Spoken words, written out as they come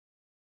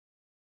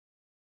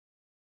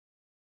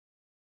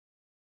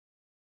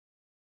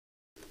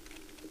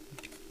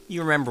You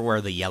remember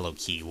where the yellow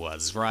key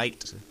was,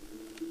 right?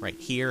 Right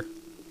here?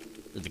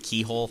 Or the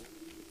keyhole?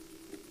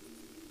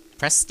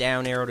 Press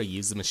down arrow to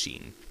use the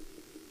machine.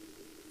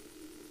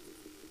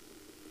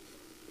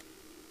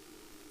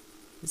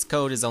 This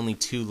code is only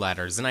 2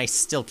 letters, and I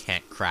still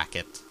can't crack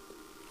it.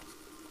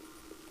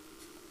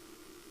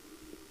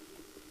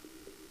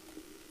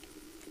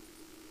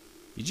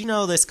 Did you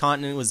know this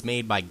continent was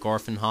made by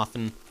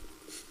Gorfenhofen?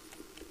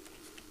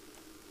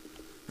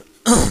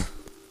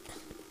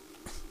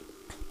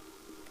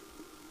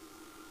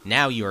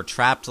 Now you are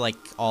trapped like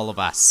all of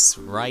us,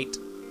 right?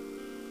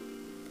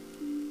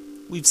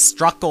 We've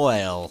struck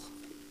oil.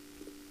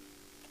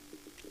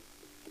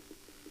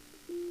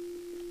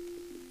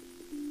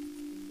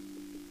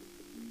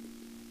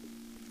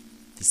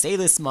 They say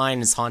this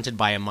mine is haunted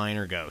by a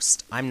miner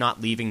ghost. I'm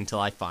not leaving till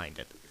I find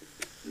it.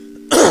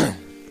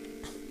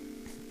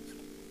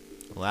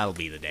 Well, that'll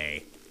be the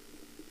day.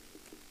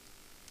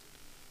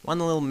 One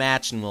little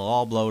match and we'll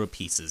all blow to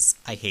pieces.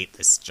 I hate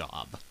this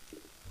job.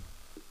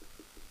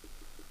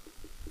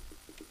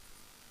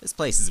 This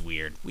place is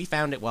weird. We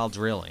found it while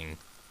drilling.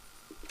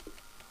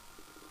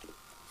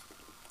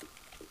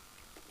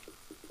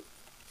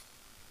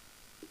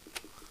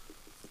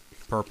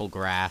 Purple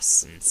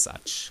grass and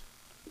such.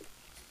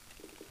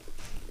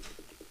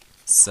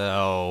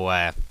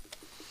 So,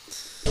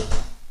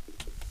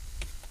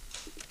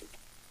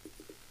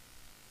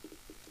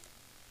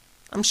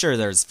 I'm sure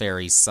there's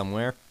fairies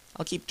somewhere.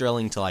 I'll keep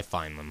drilling till I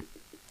find them.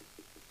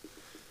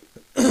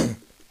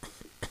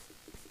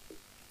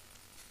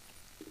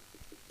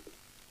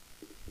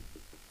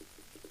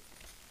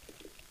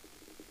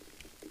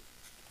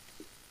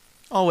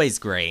 Always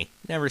gray.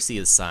 Never see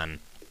the sun.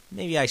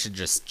 Maybe I should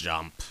just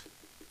jump.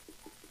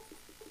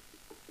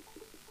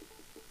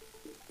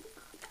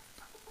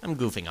 I'm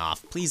goofing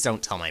off. Please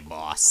don't tell my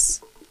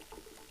boss.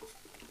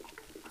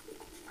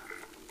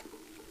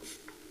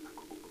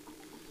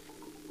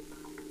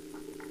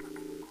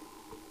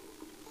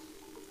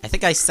 I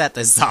think I set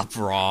this up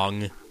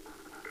wrong.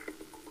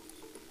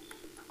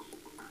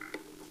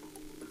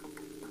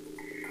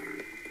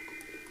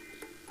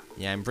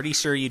 Yeah, I'm pretty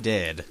sure you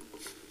did.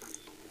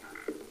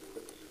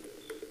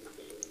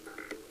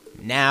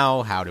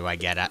 Now, how do I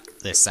get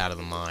this out of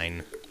the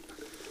mine?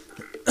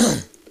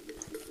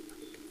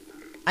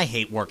 I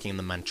hate working in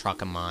the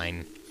Mantraka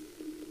mine.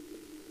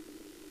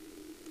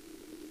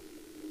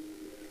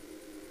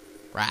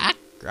 Rack?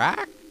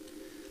 Rack?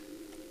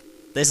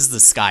 This is the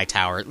Sky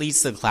Tower. It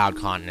leads to the Cloud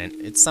Continent.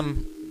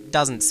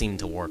 Doesn't seem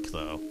to work,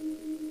 though.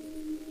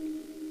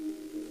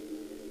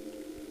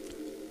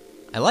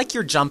 I like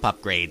your jump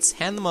upgrades.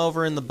 Hand them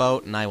over in the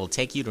boat, and I will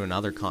take you to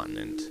another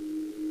continent.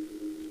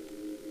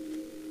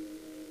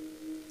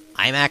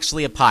 I'm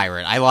actually a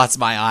pirate. I lost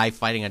my eye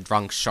fighting a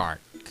drunk shark.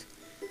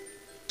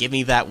 Give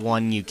me that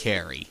one you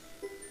carry.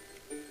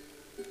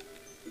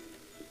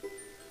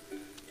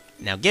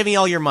 Now give me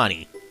all your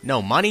money.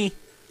 No money?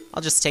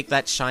 I'll just take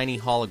that shiny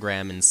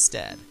hologram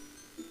instead.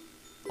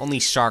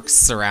 Only sharks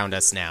surround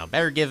us now.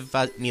 Better give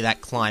me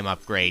that climb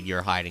upgrade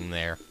you're hiding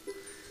there.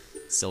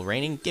 Still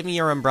raining? Give me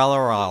your umbrella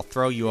or I'll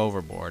throw you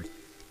overboard.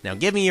 Now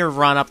give me your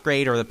run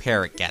upgrade or the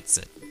parrot gets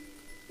it.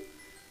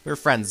 We're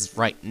friends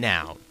right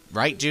now.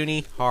 Right,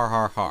 Junie? Har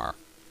har har.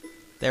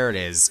 There it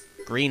is.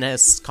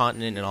 Greenest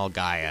continent in all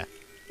Gaia.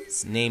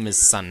 Its name is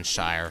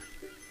Sunshire.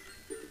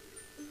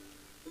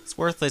 It's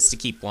worthless to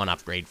keep one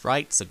upgrade,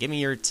 right? So give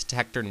me your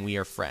detector and we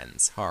are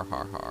friends. Har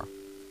har har.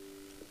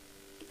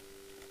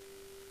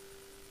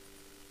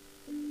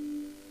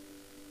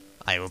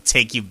 I will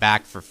take you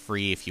back for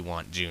free if you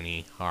want,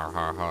 Junie. Har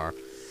har har.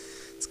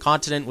 This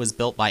continent was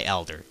built by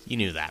Elder. You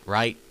knew that,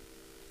 right?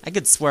 I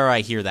could swear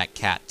I hear that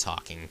cat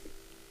talking.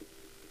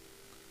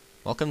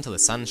 Welcome to the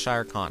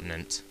Sunshire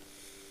continent.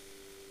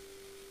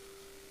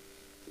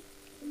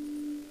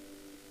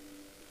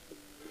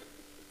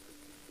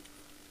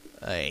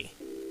 Hey,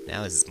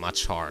 now this is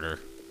much harder.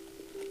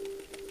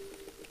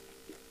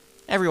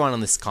 Everyone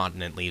on this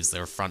continent leaves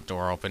their front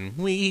door open.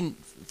 We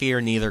fear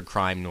neither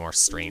crime nor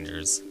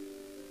strangers.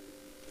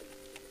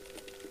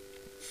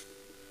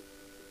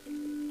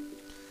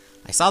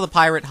 I saw the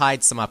pirate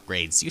hide some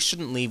upgrades. You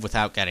shouldn't leave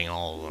without getting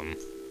all of them.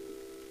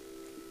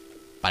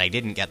 But I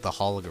didn't get the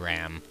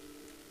hologram.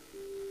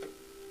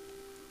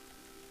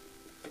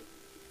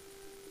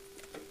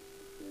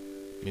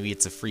 Maybe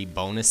it's a free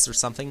bonus or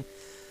something?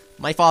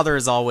 My father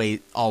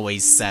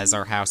always says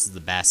our house is the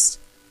best.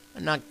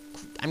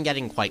 I'm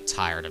getting quite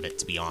tired of it,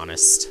 to be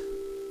honest.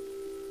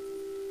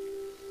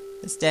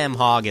 This damn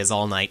hog is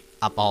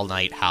up all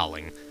night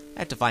howling. I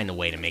have to find a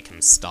way to make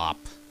him stop.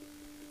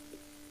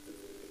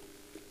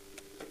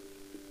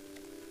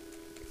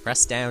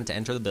 Press down to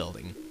enter the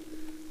building.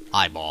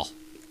 Eyeball.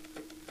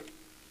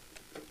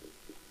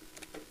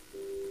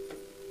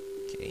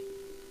 Okay.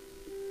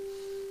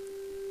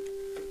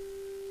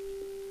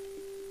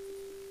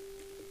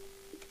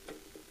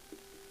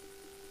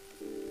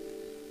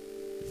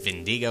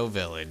 Vindigo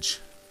Village.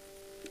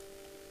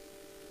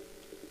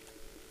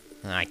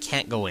 I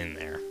can't go in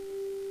there.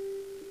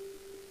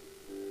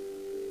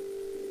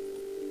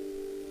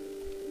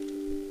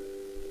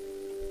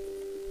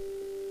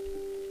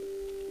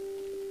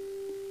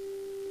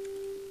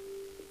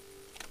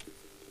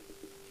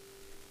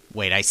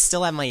 Wait, I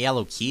still have my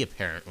yellow key,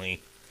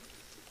 apparently.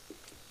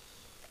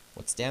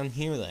 What's down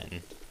here,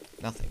 then?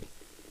 Nothing.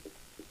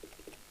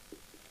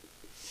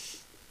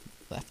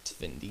 Left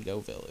Vindigo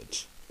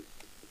Village.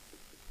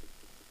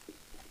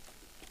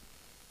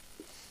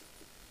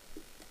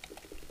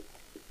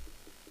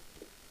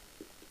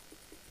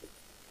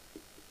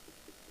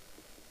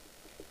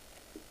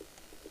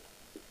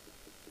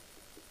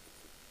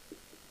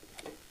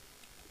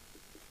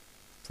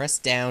 Press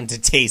down to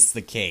taste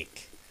the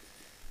cake.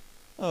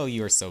 Oh,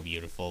 you are so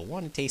beautiful.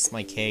 Want to taste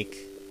my cake?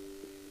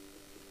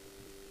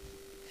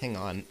 Hang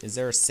on, is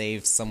there a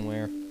save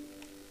somewhere?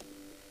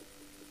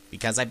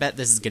 Because I bet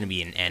this is going to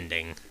be an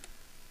ending.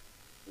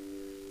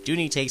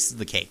 Dooney tasted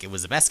the cake. It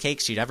was the best cake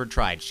she'd ever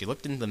tried. She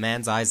looked into the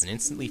man's eyes and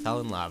instantly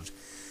fell in love.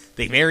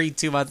 They married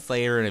 2 months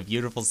later in a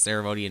beautiful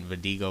ceremony in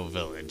Vindigo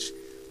Village.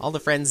 All the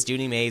friends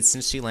Dooney made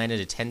since she landed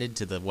attended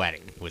to the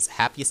wedding. It was the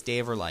happiest day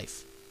of her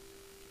life.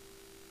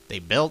 They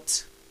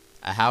built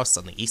a house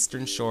on the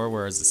eastern shore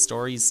where, as the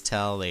stories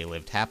tell, they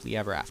lived happily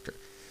ever after.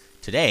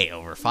 Today,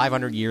 over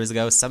 500 years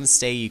ago, some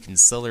say you can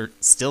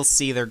still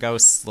see their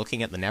ghosts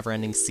looking at the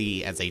never-ending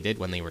sea as they did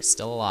when they were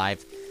still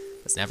alive,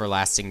 as an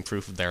everlasting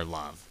proof of their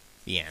love.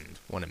 The end.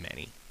 One of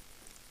many.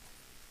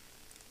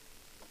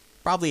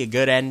 Probably a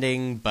good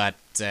ending, but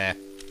I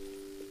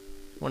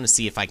want to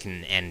see if I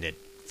can end it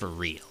for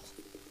real.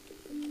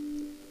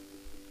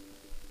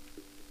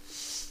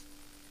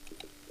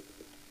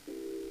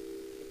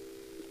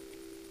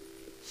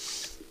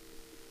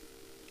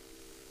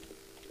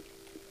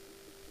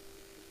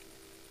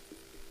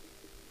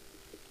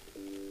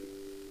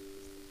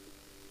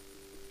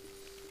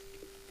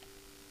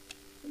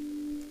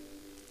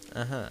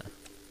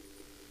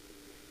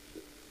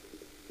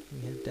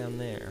 We have down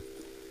there.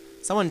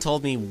 Someone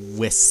told me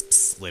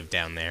wisps live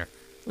down there.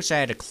 Wish I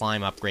had a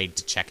climb upgrade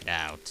to check it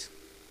out.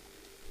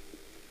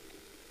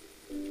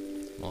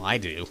 Well, I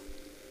do.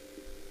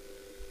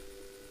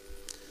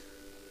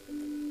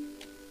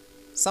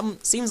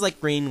 Seems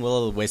like green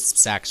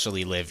will-o'-the-wisps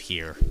actually live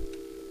here.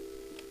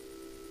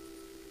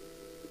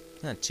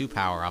 2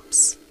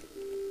 power-ups.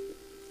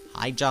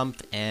 High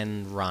jump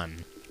and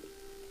run.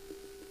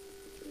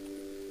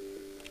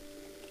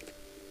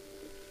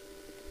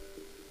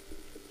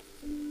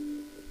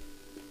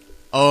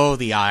 Oh,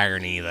 the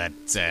irony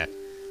that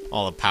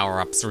all the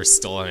power-ups were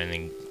stolen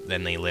and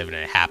then they live in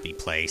a happy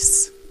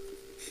place.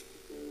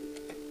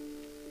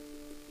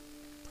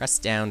 Press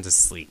down to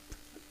sleep.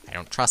 I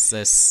don't trust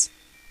this.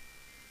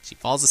 She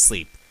falls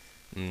asleep,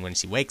 and when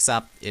she wakes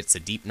up, it's a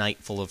deep night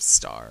full of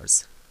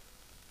stars.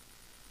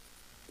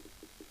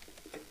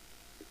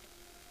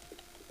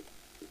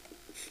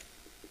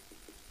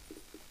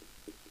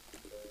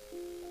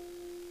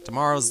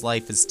 Tomorrow's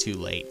life is too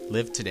late.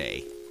 Live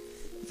today.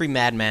 Every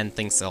madman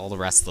thinks that all the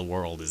rest of the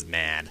world is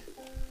mad.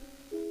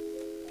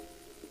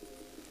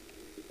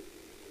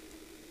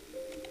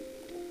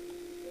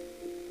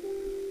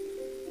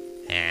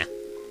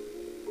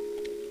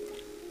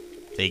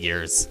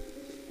 Figures.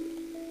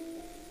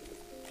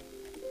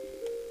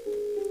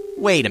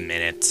 Wait a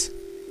minute.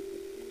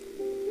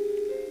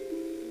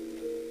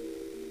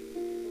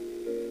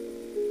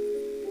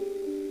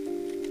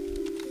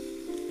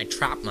 I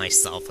trapped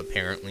myself,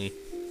 apparently.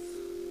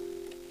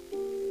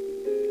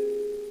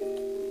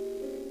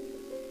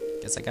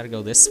 Guess I gotta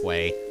go this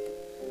way.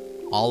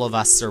 All of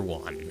us are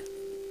one.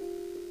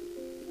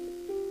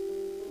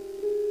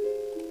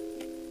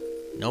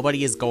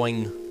 Nobody is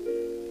going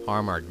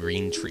harm our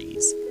green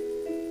trees.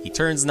 He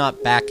turns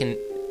not back and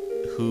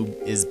who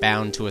is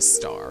bound to a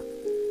star.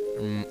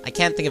 I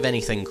can't think of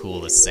anything cool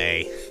to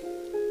say.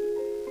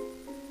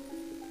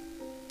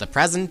 The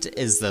present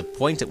is the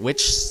point at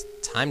which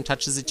time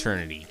touches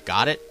eternity.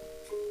 Got it?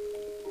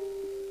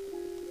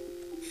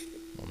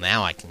 Well,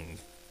 now I can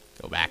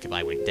go back if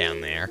I went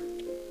down there.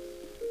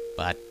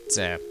 But,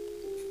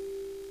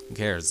 who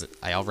cares?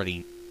 I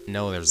already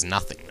know there's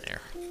nothing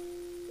there.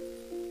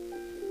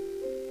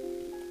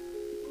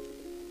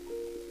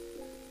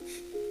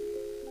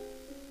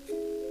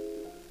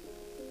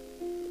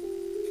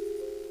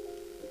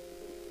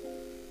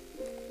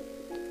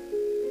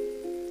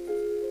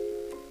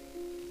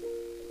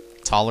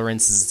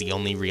 Tolerance is the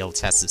only real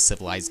test of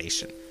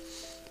civilization.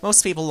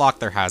 Most people lock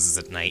their houses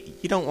at night.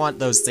 You don't want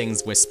those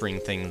things whispering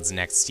things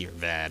next to your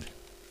bed.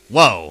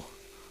 Whoa!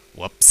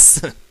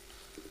 Whoops.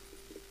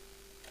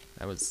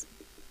 That was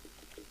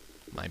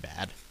my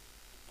bad.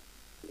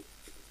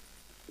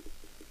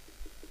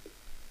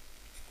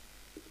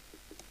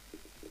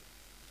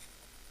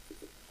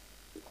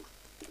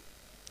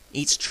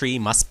 Each tree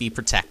must be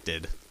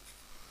protected.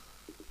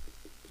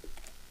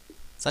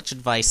 Such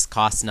advice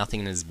costs nothing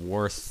and is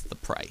worth the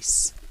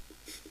price.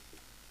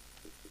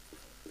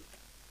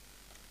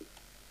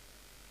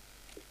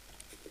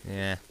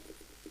 Yeah.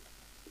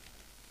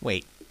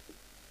 Wait.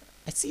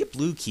 I see a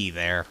blue key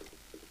there.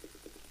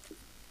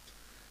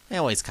 I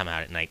always come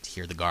out at night to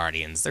hear the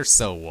Guardians. They're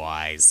so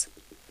wise.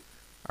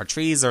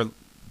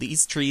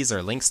 These trees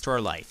are links to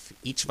our life.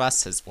 Each of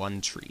us has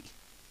one tree.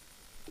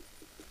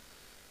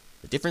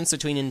 The difference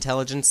between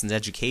intelligence and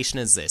education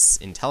is this.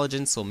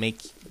 Intelligence will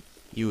make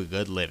you a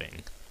good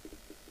living.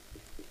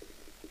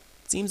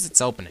 Seems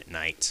it's open at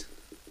night.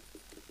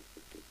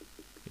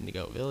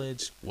 Indigo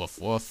Village. Woof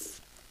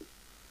woof.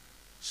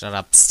 Shut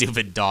up,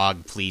 stupid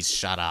dog. Please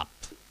shut up.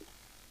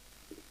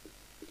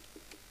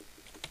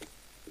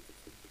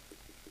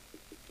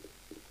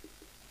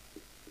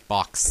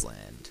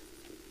 Boxland.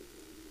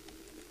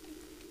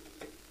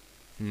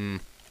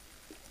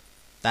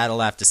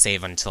 That'll have to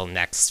save until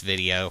next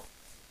video.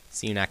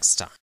 See you next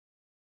time.